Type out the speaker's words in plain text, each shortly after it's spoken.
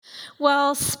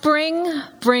Well, spring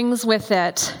brings with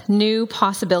it new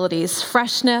possibilities,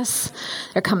 freshness.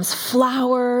 There comes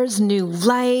flowers, new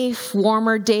life,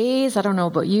 warmer days. I don't know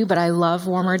about you, but I love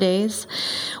warmer days.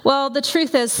 Well, the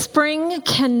truth is, spring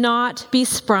cannot be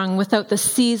sprung without the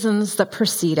seasons that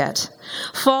precede it.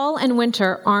 Fall and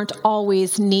winter aren't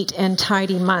always neat and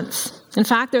tidy months. In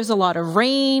fact, there's a lot of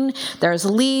rain, there's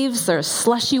leaves, there's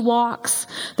slushy walks,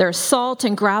 there's salt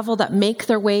and gravel that make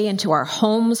their way into our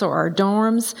homes or our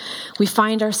dorms. We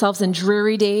find ourselves in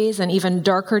dreary days and even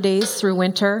darker days through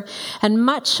winter, and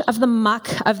much of the muck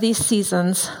of these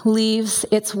seasons leaves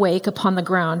its wake upon the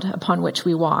ground upon which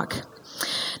we walk.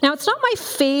 Now, it's not my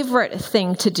favorite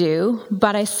thing to do,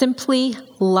 but I simply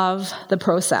love the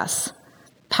process.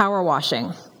 Power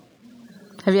washing.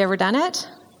 Have you ever done it?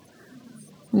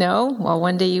 No? Well,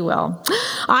 one day you will.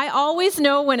 I always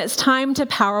know when it's time to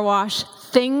power wash,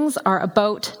 things are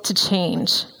about to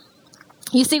change.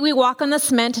 You see, we walk on the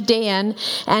cement day in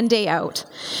and day out.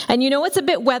 And you know it's a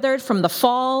bit weathered from the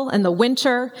fall and the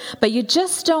winter, but you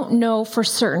just don't know for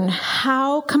certain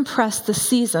how compressed the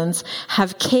seasons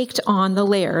have caked on the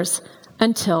layers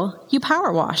until you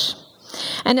power wash.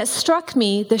 And it struck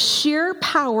me the sheer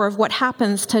power of what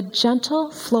happens to gentle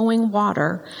flowing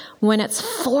water when it's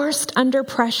forced under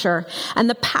pressure, and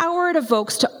the power it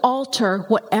evokes to alter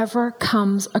whatever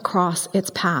comes across its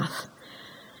path.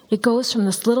 It goes from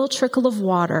this little trickle of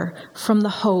water from the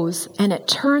hose, and it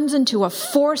turns into a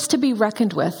force to be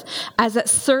reckoned with as it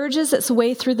surges its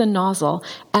way through the nozzle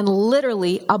and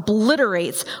literally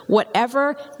obliterates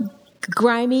whatever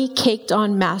grimy,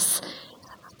 caked-on mess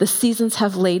the seasons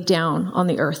have laid down on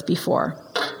the earth before.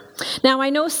 Now, I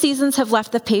know seasons have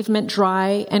left the pavement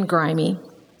dry and grimy,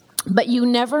 but you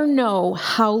never know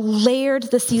how layered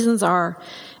the seasons are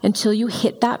until you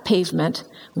hit that pavement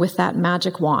with that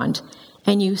magic wand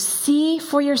and you see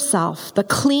for yourself the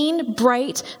clean,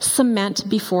 bright cement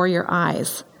before your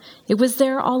eyes. It was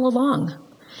there all along.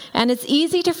 And it's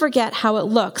easy to forget how it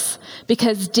looks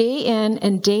because day in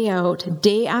and day out,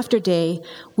 day after day,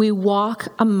 we walk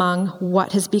among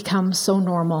what has become so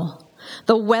normal,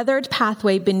 the weathered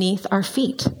pathway beneath our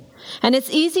feet. And it's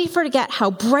easy to forget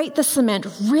how bright the cement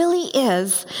really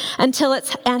is and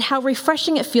how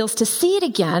refreshing it feels to see it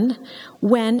again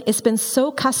when it's been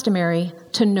so customary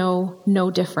to know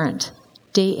no different,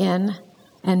 day in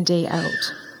and day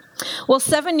out. Well,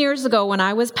 7 years ago when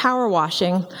I was power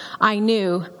washing, I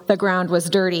knew the ground was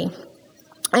dirty.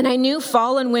 And I knew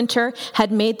fall and winter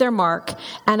had made their mark,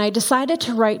 and I decided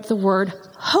to write the word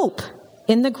hope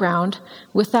in the ground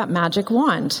with that magic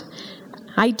wand.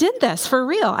 I did this for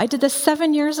real. I did this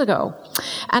 7 years ago.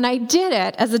 And I did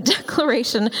it as a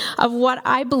declaration of what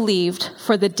I believed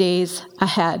for the days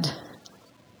ahead.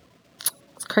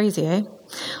 It's crazy, eh?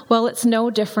 Well, it's no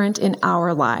different in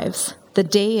our lives. The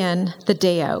day in, the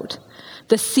day out.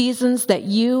 The seasons that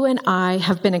you and I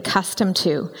have been accustomed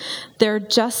to. They're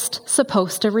just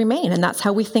supposed to remain, and that's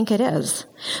how we think it is.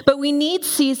 But we need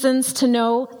seasons to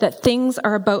know that things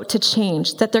are about to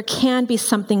change, that there can be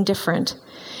something different.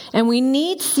 And we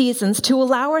need seasons to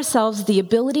allow ourselves the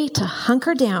ability to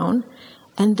hunker down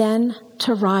and then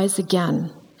to rise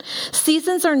again.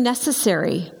 Seasons are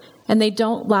necessary, and they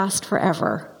don't last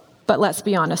forever. But let's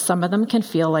be honest, some of them can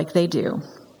feel like they do.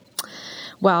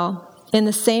 Well, in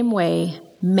the same way,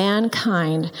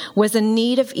 mankind was in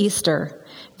need of Easter,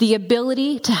 the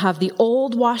ability to have the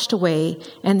old washed away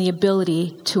and the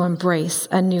ability to embrace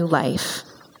a new life.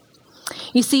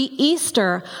 You see,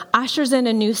 Easter ushers in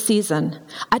a new season,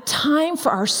 a time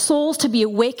for our souls to be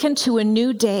awakened to a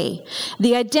new day,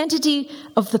 the identity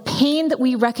of the pain that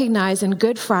we recognize in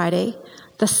Good Friday,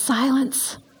 the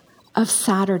silence of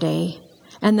Saturday,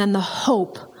 and then the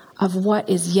hope of what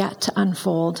is yet to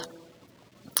unfold.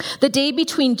 The day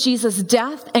between Jesus'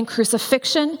 death and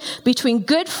crucifixion, between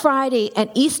Good Friday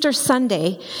and Easter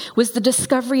Sunday, was the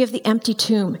discovery of the empty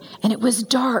tomb. And it was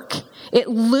dark. It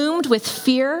loomed with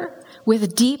fear,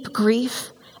 with deep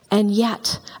grief, and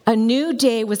yet a new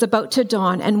day was about to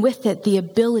dawn, and with it the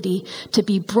ability to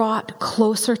be brought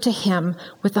closer to him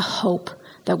with a hope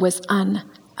that was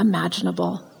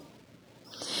unimaginable.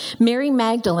 Mary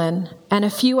Magdalene and a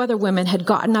few other women had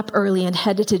gotten up early and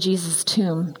headed to Jesus'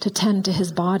 tomb to tend to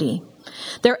his body.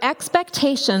 Their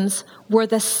expectations were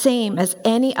the same as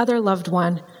any other loved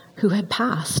one who had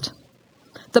passed.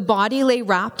 The body lay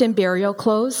wrapped in burial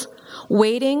clothes,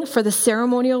 waiting for the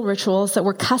ceremonial rituals that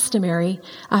were customary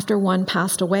after one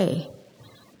passed away.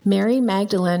 Mary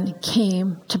Magdalene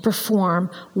came to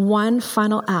perform one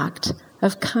final act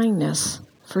of kindness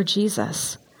for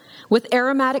Jesus. With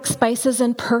aromatic spices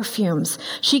and perfumes,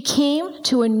 she came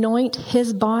to anoint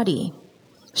his body.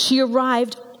 She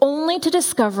arrived only to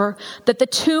discover that the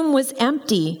tomb was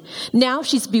empty. Now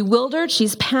she's bewildered,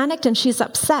 she's panicked, and she's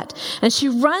upset. And she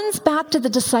runs back to the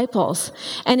disciples.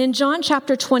 And in John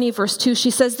chapter 20, verse 2,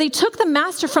 she says, "They took the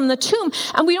master from the tomb,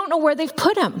 and we don't know where they've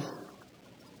put him."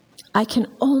 I can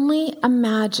only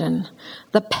imagine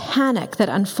the panic that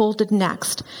unfolded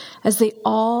next as they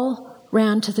all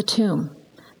ran to the tomb,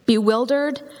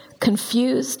 bewildered,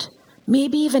 confused,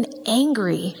 maybe even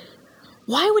angry.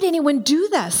 Why would anyone do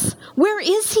this? Where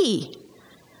is he?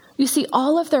 You see,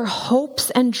 all of their hopes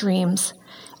and dreams,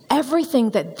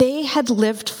 everything that they had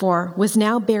lived for, was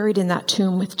now buried in that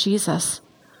tomb with Jesus.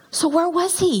 So where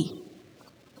was he?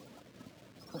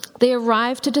 They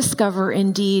arrived to discover,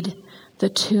 indeed, the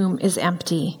tomb is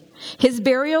empty. His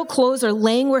burial clothes are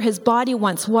laying where his body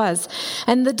once was,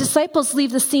 and the disciples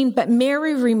leave the scene, but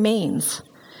Mary remains.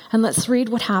 And let's read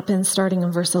what happens starting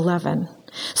in verse 11.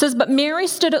 It says, "But Mary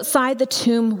stood outside the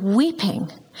tomb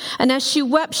weeping. And as she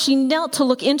wept, she knelt to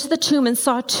look into the tomb and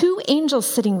saw two angels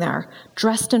sitting there,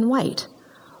 dressed in white,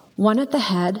 one at the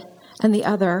head and the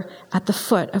other at the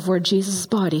foot of where Jesus'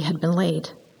 body had been laid.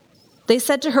 They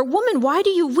said to her, 'Woman, why do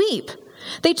you weep?'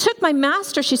 'They took my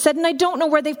master,' she said, 'and I don't know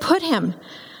where they've put him.'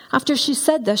 After she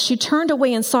said this, she turned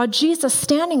away and saw Jesus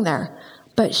standing there,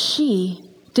 but she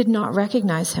did not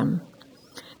recognize him.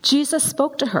 Jesus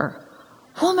spoke to her,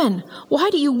 'Woman, why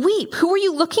do you weep? Who are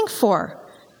you looking for?'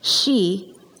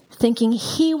 She, thinking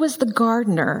he was the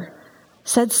gardener,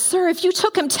 said, 'Sir, if you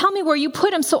took him, tell me where you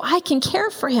put him so I can care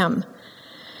for him.'"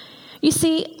 You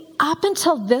see, up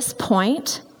until this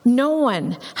point, no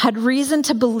one had reason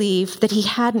to believe that he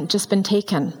hadn't just been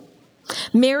taken.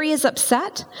 Mary is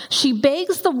upset. She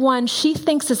begs the one she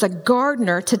thinks is a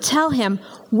gardener to tell him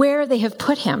where they have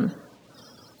put him.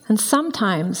 And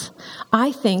sometimes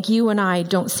I think you and I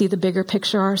don't see the bigger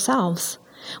picture ourselves.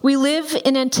 We live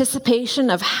in anticipation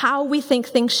of how we think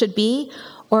things should be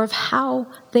or of how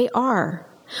they are.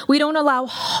 We don't allow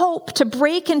hope to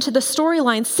break into the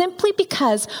storyline simply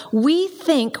because we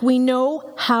think we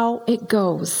know how it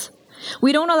goes.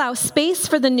 We don't allow space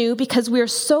for the new because we are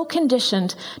so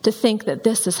conditioned to think that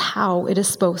this is how it is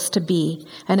supposed to be,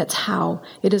 and it's how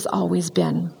it has always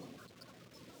been.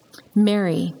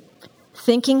 Mary,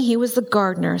 thinking he was the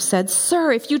gardener, said,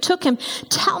 "Sir, if you took him,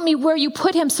 tell me where you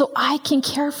put him so I can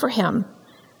care for him."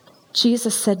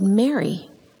 Jesus said, "Mary."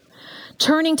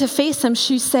 Turning to face him,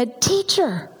 she said,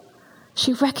 "Teacher."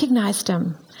 She recognized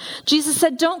him. Jesus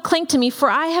said, "Don't cling to me, for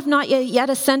I have not yet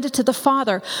ascended to the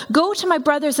Father. Go to my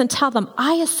brothers and tell them,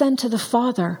 I ascend to the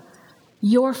Father,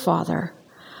 your Father,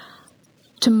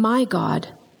 to my God,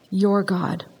 your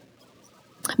God."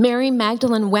 Mary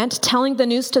Magdalene went, telling the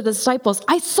news to the disciples,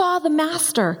 "I saw the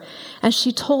Master," and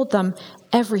she told them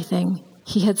everything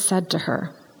he had said to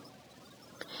her.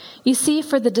 You see,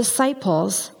 for the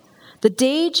disciples, the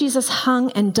day Jesus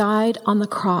hung and died on the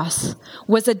cross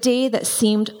was a day that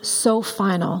seemed so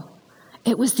final.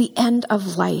 It was the end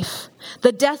of life,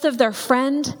 the death of their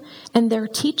friend and their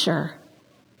teacher.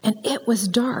 And it was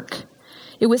dark.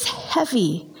 It was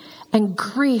heavy, and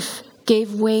grief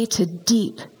gave way to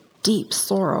deep, deep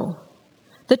sorrow.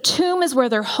 The tomb is where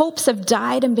their hopes have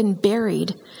died and been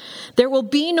buried. There will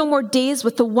be no more days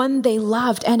with the one they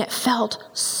loved, and it felt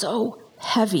so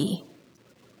heavy.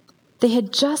 They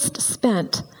had just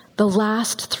spent the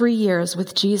last 3 years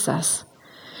with Jesus.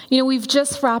 You know, we've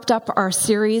just wrapped up our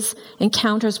series,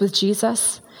 Encounters with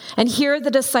Jesus. And here the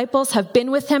disciples have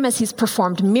been with him as he's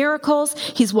performed miracles.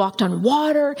 He's walked on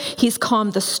water. He's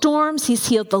calmed the storms. He's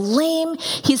healed the lame.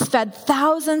 He's fed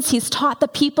thousands. He's taught the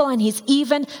people, and he's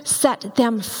even set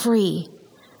them free.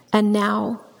 And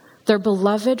now their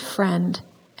beloved friend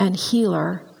and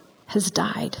healer has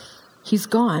died. He's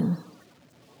gone.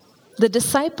 The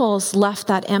disciples left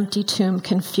that empty tomb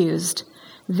confused.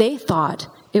 They thought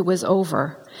it was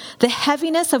over. The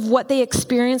heaviness of what they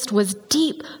experienced was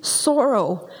deep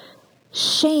sorrow,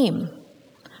 shame.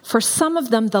 For some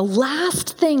of them, the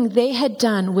last thing they had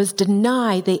done was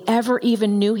deny they ever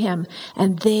even knew him,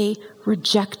 and they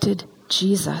rejected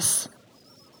Jesus.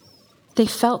 They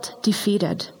felt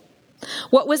defeated.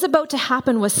 What was about to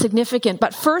happen was significant,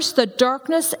 but first, the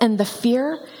darkness and the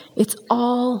fear, it's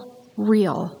all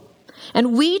real.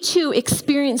 And we too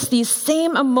experience these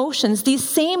same emotions, these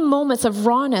same moments of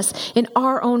rawness in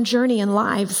our own journey and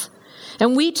lives.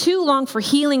 And we too long for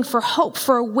healing, for hope,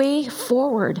 for a way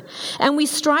forward. And we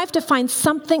strive to find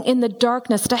something in the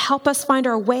darkness to help us find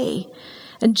our way.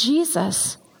 And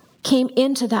Jesus came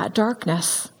into that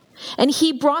darkness, and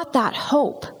he brought that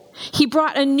hope. He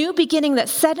brought a new beginning that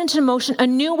set into motion a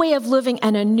new way of living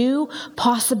and a new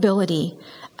possibility,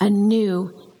 a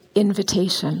new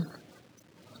invitation.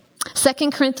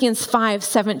 2 Corinthians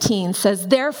 5:17 says,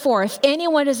 "Therefore, if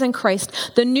anyone is in Christ,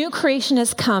 the new creation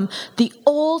has come, the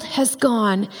old has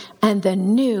gone, and the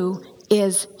new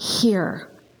is here."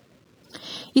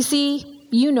 You see,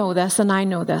 you know this and I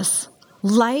know this.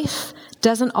 Life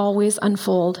doesn't always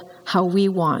unfold how we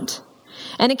want.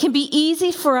 And it can be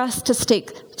easy for us to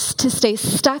stay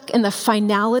stuck in the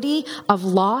finality of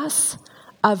loss,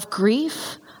 of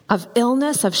grief, of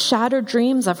illness, of shattered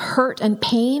dreams, of hurt and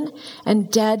pain,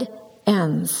 and dead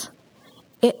ends.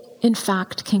 It, in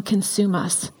fact, can consume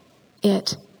us.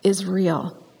 It is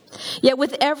real. Yet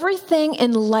with everything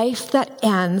in life that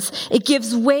ends, it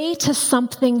gives way to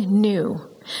something new.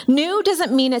 New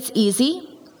doesn't mean it's easy.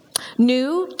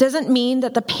 New doesn't mean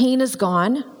that the pain is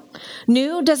gone.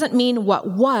 New doesn't mean what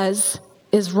was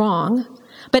is wrong,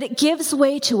 but it gives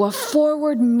way to a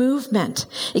forward movement.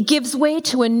 It gives way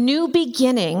to a new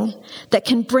beginning that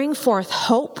can bring forth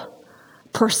hope,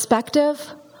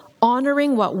 perspective,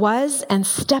 honoring what was, and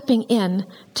stepping in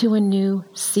to a new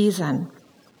season.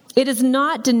 It is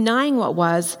not denying what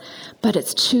was, but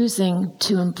it's choosing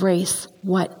to embrace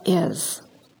what is.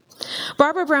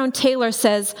 Barbara Brown Taylor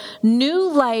says, "New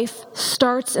life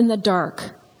starts in the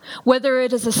dark, whether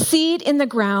it is a seed in the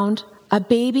ground, a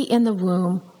baby in the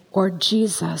womb, or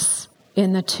Jesus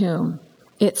in the tomb.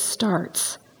 It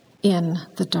starts in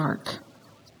the dark."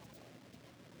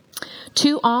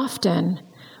 Too often,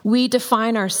 we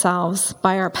define ourselves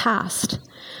by our past.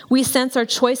 We sense our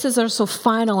choices are so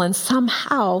final, and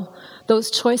somehow those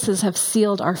choices have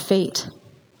sealed our fate.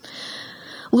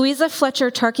 Louisa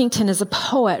Fletcher Tarkington is a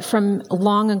poet from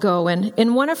long ago, and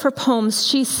in one of her poems,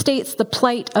 she states the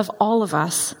plight of all of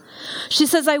us. She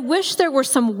says, "I wish there were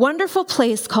some wonderful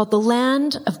place called the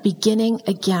land of beginning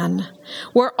again,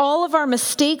 where all of our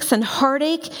mistakes and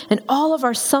heartache and all of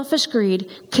our selfish greed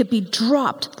could be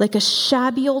dropped like a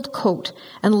shabby old coat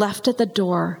and left at the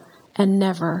door and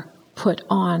never put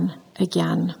on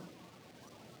again."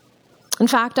 In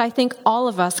fact, I think all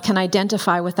of us can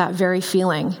identify with that very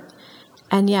feeling.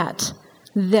 And yet,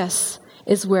 this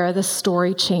is where the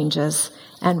story changes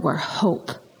and where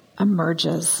hope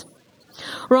emerges.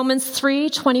 Romans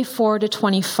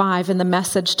 3:24-25 in the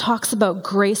Message talks about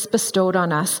grace bestowed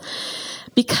on us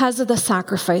because of the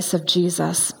sacrifice of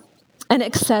Jesus. And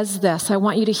it says this, I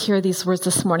want you to hear these words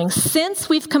this morning. "Since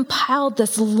we've compiled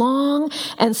this long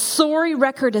and sorry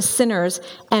record as sinners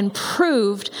and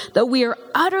proved that we are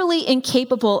utterly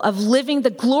incapable of living the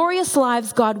glorious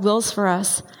lives God wills for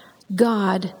us,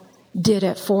 God did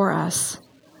it for us.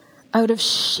 Out of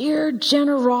sheer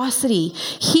generosity,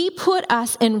 he put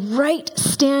us in right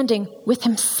standing with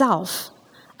himself,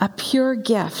 a pure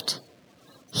gift.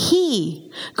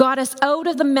 He got us out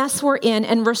of the mess we're in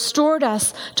and restored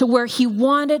us to where he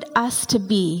wanted us to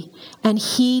be, and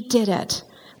he did it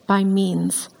by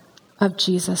means of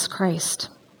Jesus Christ."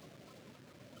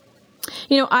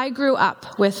 You know, I grew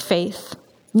up with faith,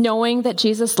 knowing that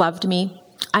Jesus loved me.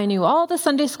 I knew all the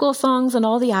Sunday school songs and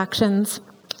all the actions,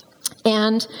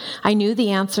 and I knew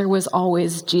the answer was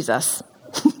always Jesus,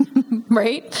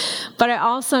 right? But I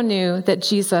also knew that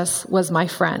Jesus was my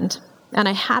friend, and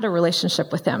I had a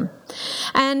relationship with him.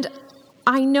 And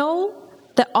I know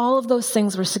that all of those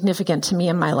things were significant to me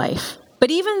in my life.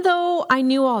 But even though I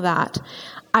knew all that,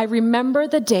 I remember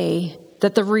the day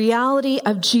that the reality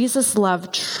of Jesus'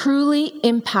 love truly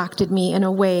impacted me in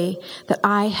a way that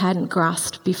I hadn't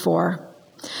grasped before.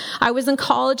 I was in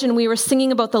college and we were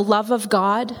singing about the love of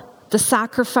God, the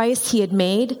sacrifice he had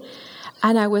made,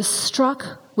 and I was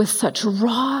struck with such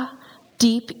raw,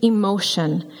 deep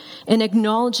emotion in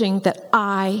acknowledging that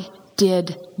I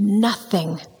did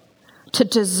nothing to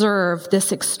deserve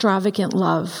this extravagant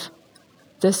love,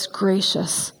 this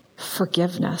gracious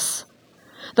forgiveness.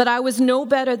 That I was no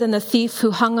better than the thief who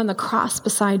hung on the cross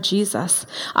beside Jesus.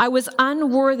 I was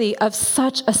unworthy of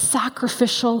such a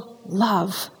sacrificial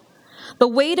love. The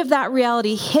weight of that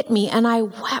reality hit me, and I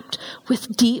wept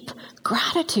with deep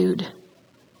gratitude.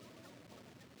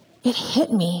 It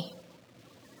hit me.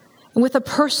 And with a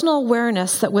personal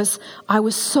awareness that I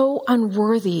was so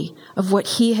unworthy of what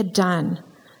he had done,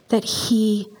 that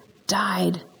he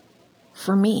died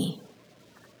for me.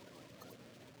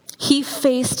 He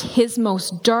faced his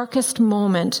most darkest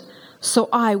moment so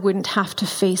I wouldn't have to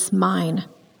face mine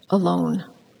alone.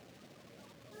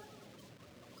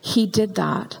 He did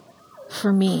that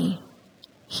for me.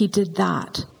 He did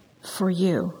that for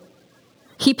you.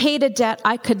 He paid a debt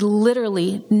I could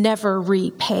literally never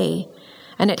repay,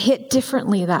 and it hit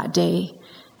differently that day,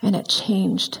 and it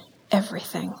changed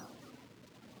everything.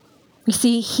 You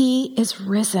see, he is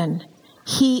risen.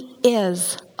 He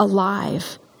is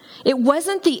alive. It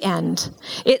wasn't the end.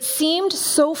 It seemed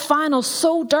so final,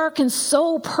 so dark, and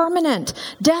so permanent.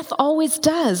 Death always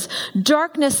does.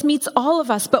 Darkness meets all of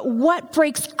us, but what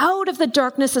breaks out of the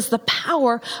darkness is the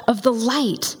power of the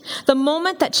light. The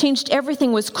moment that changed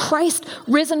everything was Christ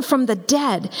risen from the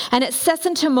dead, and it sets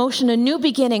into motion a new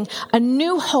beginning, a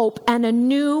new hope, and a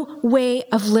new way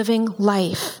of living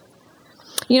life.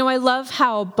 You know, I love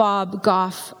how Bob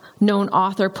Goff, known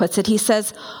author, puts it. He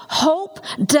says, hope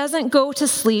doesn't go to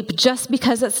sleep just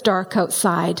because it's dark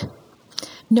outside.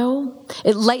 No,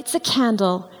 it lights a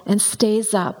candle and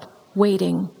stays up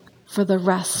waiting for the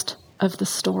rest of the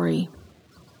story.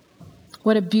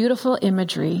 What a beautiful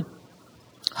imagery.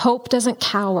 Hope doesn't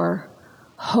cower.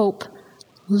 Hope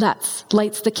lights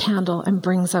the candle and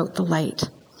brings out the light.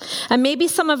 And maybe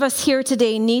some of us here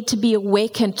today need to be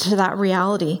awakened to that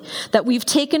reality, that we've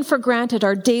taken for granted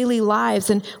our daily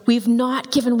lives and we've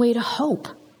not given way to hope.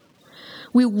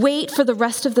 We wait for the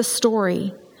rest of the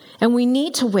story, and we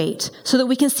need to wait so that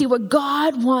we can see what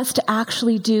God wants to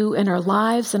actually do in our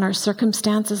lives and our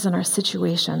circumstances and our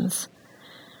situations.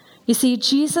 You see,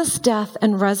 Jesus' death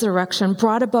and resurrection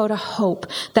brought about a hope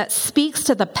that speaks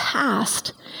to the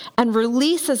past and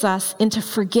releases us into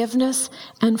forgiveness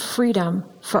and freedom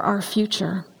for our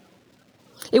future.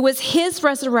 It was his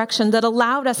resurrection that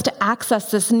allowed us to access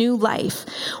this new life,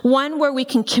 one where we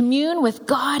can commune with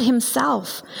God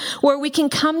himself, where we can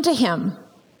come to him,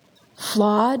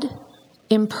 flawed,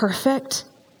 imperfect,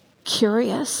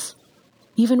 curious,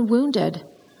 even wounded.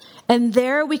 And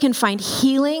there we can find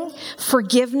healing,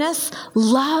 forgiveness,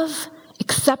 love,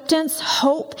 acceptance,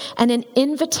 hope, and an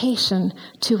invitation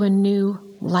to a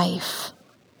new life.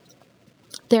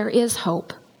 There is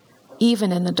hope,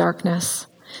 even in the darkness.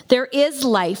 There is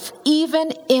life,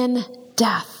 even in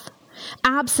death.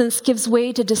 Absence gives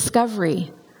way to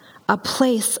discovery. A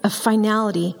place of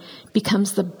finality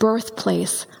becomes the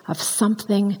birthplace of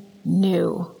something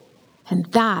new. And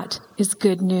that is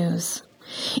good news.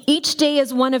 Each day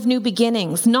is one of new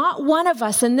beginnings. Not one of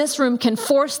us in this room can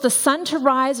force the sun to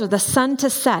rise or the sun to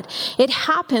set. It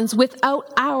happens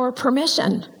without our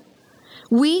permission.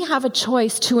 We have a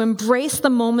choice to embrace the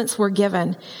moments we're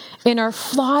given. In our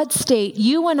flawed state,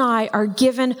 you and I are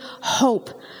given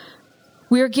hope.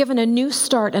 We are given a new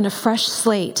start and a fresh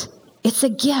slate. It's a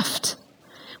gift.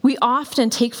 We often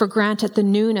take for granted the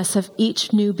newness of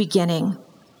each new beginning,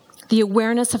 the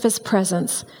awareness of his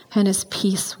presence and his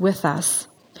peace with us.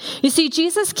 You see,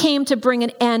 Jesus came to bring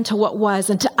an end to what was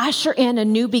and to usher in a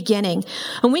new beginning.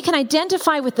 And we can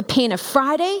identify with the pain of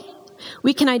Friday.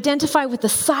 We can identify with the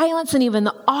silence and even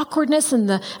the awkwardness and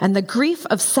the grief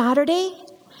of Saturday.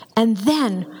 And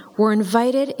then we're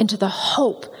invited into the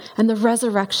hope and the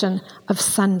resurrection of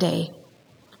Sunday.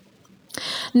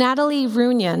 Natalie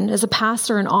Runyon is a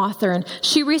pastor and author, and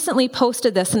she recently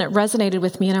posted this, and it resonated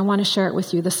with me, and I want to share it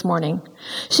with you this morning.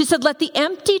 She said, "Let the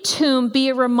empty tomb be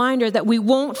a reminder that we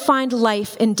won't find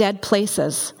life in dead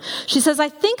places." She says, "I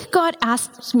think God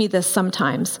asks me this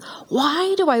sometimes.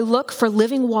 Why do I look for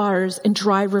living waters in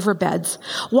dry riverbeds?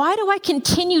 Why do I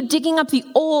continue digging up the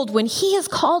old when he has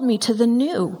called me to the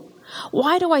new?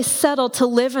 Why do I settle to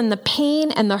live in the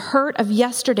pain and the hurt of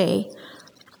yesterday's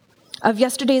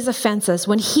offenses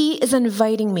when he is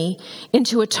inviting me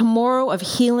into a tomorrow of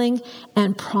healing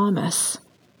and promise?"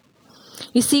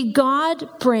 You see, God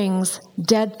brings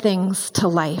dead things to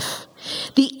life.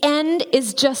 The end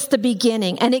is just the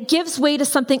beginning, and it gives way to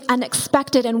something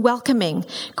unexpected and welcoming.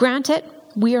 Granted,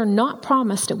 we are not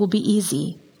promised it will be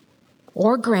easy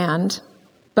or grand,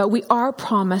 but we are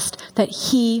promised that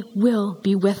he will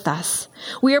be with us.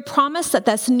 We are promised that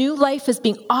this new life is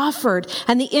being offered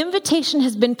and the invitation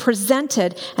has been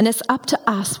presented, and it's up to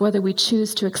us whether we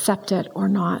choose to accept it or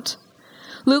not.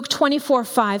 Luke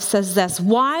 24:5 says this,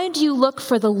 "Why do you look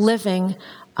for the living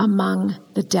among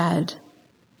the dead?"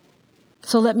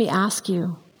 So let me ask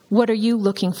you, what are you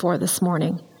looking for this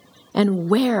morning? And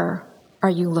where are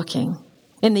you looking?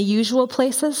 In the usual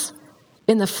places?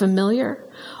 In the familiar?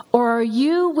 Or are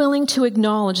you willing to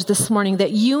acknowledge this morning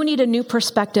that you need a new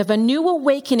perspective, a new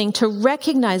awakening to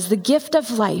recognize the gift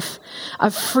of life,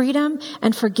 of freedom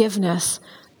and forgiveness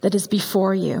that is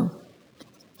before you?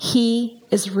 He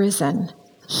is risen.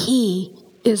 He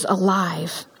is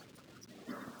alive.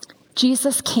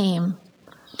 Jesus came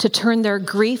to turn their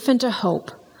grief into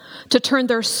hope, to turn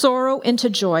their sorrow into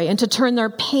joy, and to turn their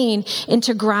pain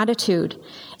into gratitude.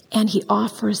 And he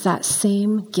offers that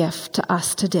same gift to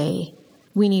us today.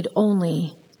 We need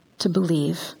only to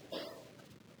believe.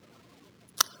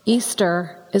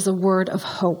 Easter is a word of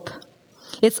hope.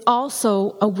 It's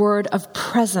also a word of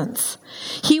presence.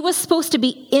 He was supposed to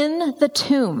be in the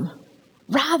tomb.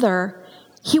 Rather,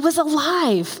 He was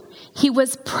alive. He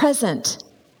was present.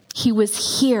 He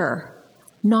was here,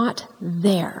 not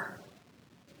there.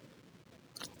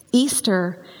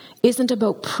 Easter isn't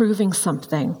about proving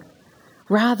something.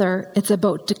 Rather, it's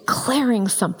about declaring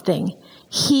something.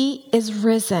 He is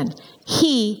risen.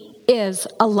 He is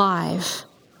alive.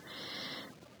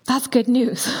 That's good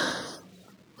news.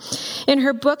 In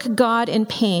her book, God in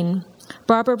Pain,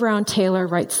 Barbara Brown Taylor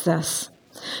writes this.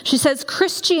 She says,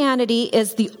 Christianity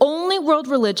is the only world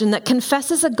religion that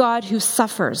confesses a God who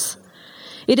suffers.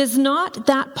 It is not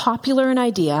that popular an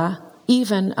idea,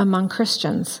 even among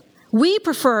Christians. We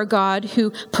prefer a God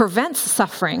who prevents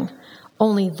suffering.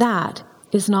 Only that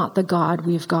is not the God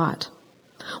we've got.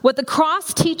 What the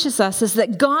cross teaches us is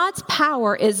that God's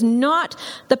power is not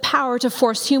the power to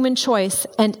force human choice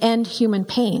and end human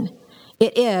pain.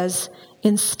 It is,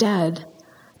 instead,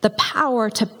 the power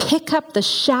to pick up the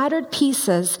shattered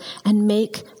pieces and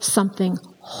make something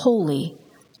holy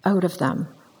out of them.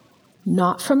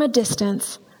 Not from a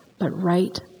distance, but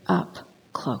right up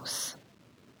close.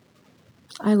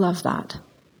 I love that.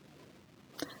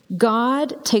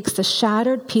 God takes the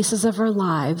shattered pieces of our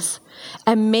lives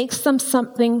and makes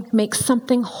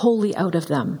something holy out of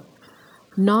them.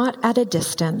 Not at a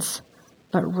distance,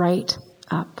 but right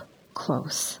up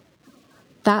close.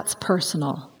 That's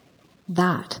personal.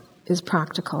 That is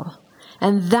practical.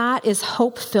 And that is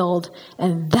hope-filled,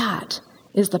 and that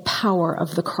is the power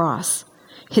of the cross.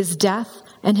 His death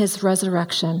and his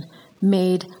resurrection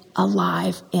made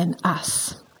alive in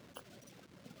us.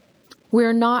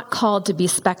 We're not called to be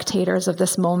spectators of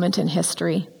this moment in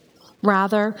history.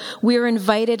 Rather, we are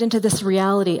invited into this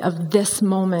reality of this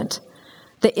moment.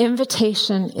 The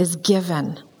invitation is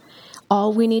given.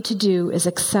 All we need to do is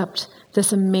accept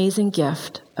this amazing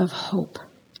gift of hope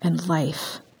and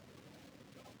life.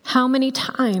 How many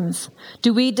times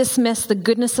do we dismiss the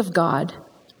goodness of God,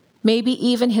 maybe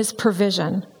even his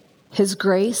provision, his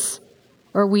grace,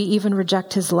 or we even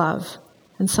reject his love,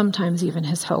 and sometimes even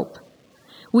his hope?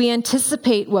 We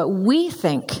anticipate what we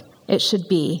think it should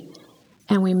be,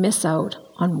 and we miss out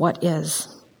on what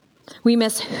is. We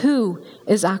miss who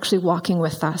is actually walking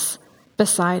with us,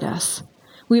 beside us.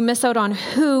 We miss out on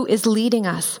who is leading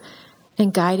us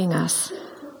and guiding us,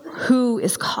 who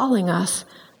is calling us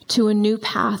to a new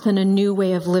path and a new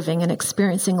way of living and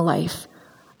experiencing life,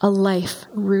 a life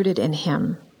rooted in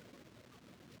him.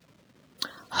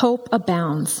 Hope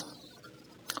abounds.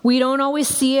 We don't always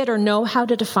see it or know how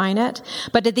to define it,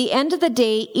 but at the end of the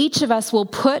day, each of us will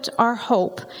put our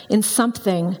hope in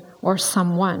something or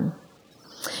someone.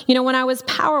 You know, when I was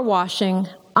power washing,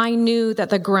 I knew that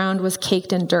the ground was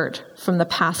caked in dirt from the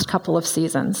past couple of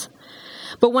seasons.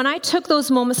 But when I took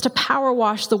those moments to power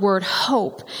wash the word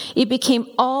hope, it became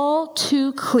all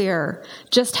too clear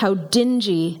just how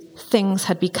dingy things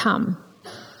had become.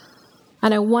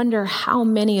 And I wonder how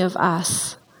many of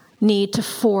us need to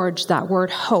forge that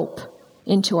word hope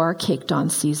into our caked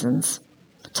on seasons,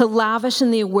 to lavish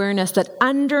in the awareness that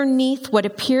underneath what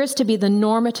appears to be the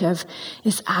normative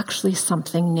is actually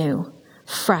something new,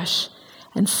 fresh,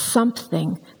 and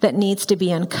something that needs to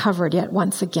be uncovered yet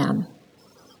once again.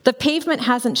 The pavement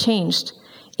hasn't changed.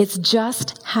 It's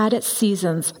just had its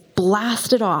seasons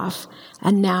blasted off,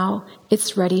 and now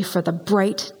it's ready for the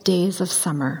bright days of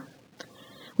summer.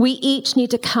 We each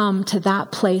need to come to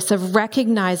that place of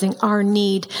recognizing our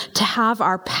need to have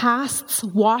our pasts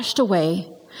washed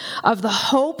away, of the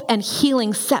hope and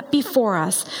healing set before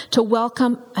us to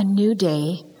welcome a new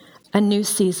day, a new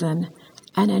season,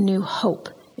 and a new hope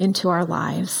into our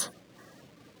lives.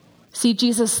 See,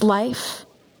 Jesus' life,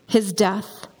 his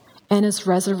death, and his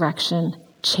resurrection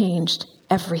changed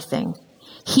everything.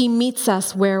 He meets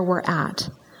us where we're at.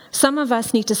 Some of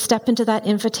us need to step into that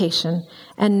invitation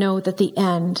and know that the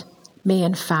end may,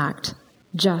 in fact,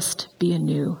 just be a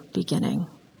new beginning.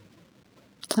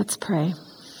 Let's pray.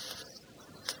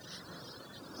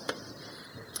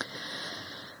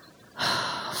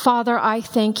 Father, I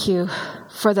thank you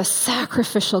for the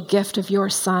sacrificial gift of your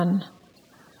Son.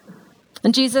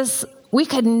 And Jesus, we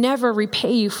could never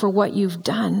repay you for what you've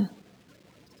done.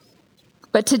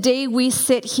 But today we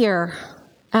sit here,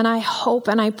 and I hope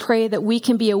and I pray that we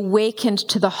can be awakened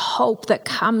to the hope that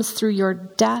comes through your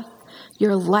death,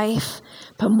 your life,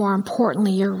 but more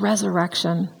importantly, your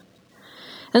resurrection.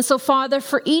 And so, Father,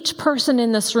 for each person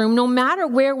in this room, no matter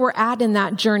where we're at in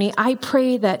that journey, I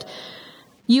pray that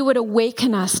you would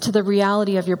awaken us to the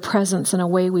reality of your presence in a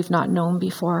way we've not known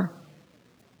before.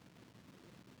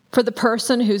 For the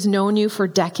person who's known you for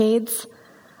decades,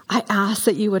 I ask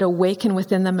that you would awaken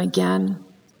within them again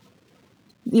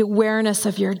the awareness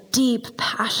of your deep,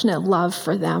 passionate love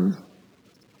for them,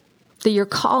 that your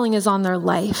calling is on their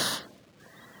life.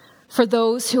 For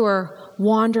those who are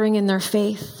wandering in their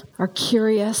faith, are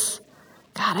curious,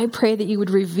 God, I pray that you would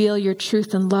reveal your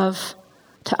truth and love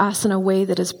to us in a way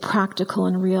that is practical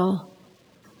and real.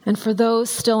 And for those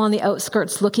still on the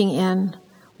outskirts looking in,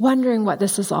 wondering what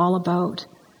this is all about,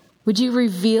 would you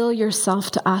reveal yourself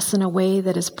to us in a way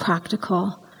that is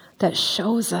practical, that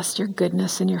shows us your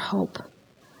goodness and your hope?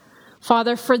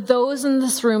 Father, for those in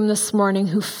this room this morning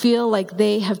who feel like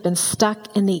they have been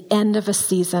stuck in the end of a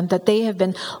season, that they have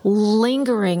been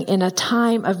lingering in a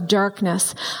time of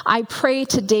darkness, I pray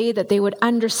today that they would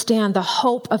understand the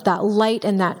hope of that light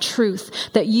and that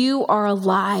truth, that you are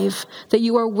alive, that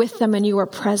you are with them and you are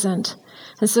present.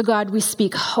 And so, God, we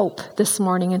speak hope this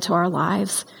morning into our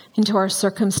lives, into our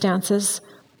circumstances,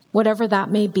 whatever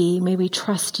that may be. May we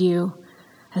trust you.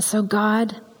 And so,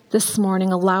 God, this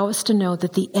morning, allow us to know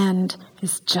that the end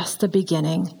is just the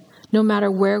beginning. No matter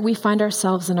where we find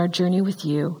ourselves in our journey with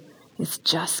you, it's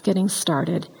just getting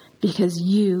started because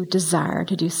you desire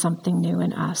to do something new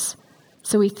in us.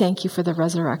 So we thank you for the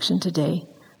resurrection today,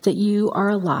 that you are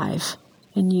alive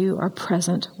and you are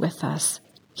present with us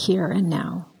here and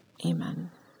now.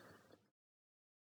 Amen.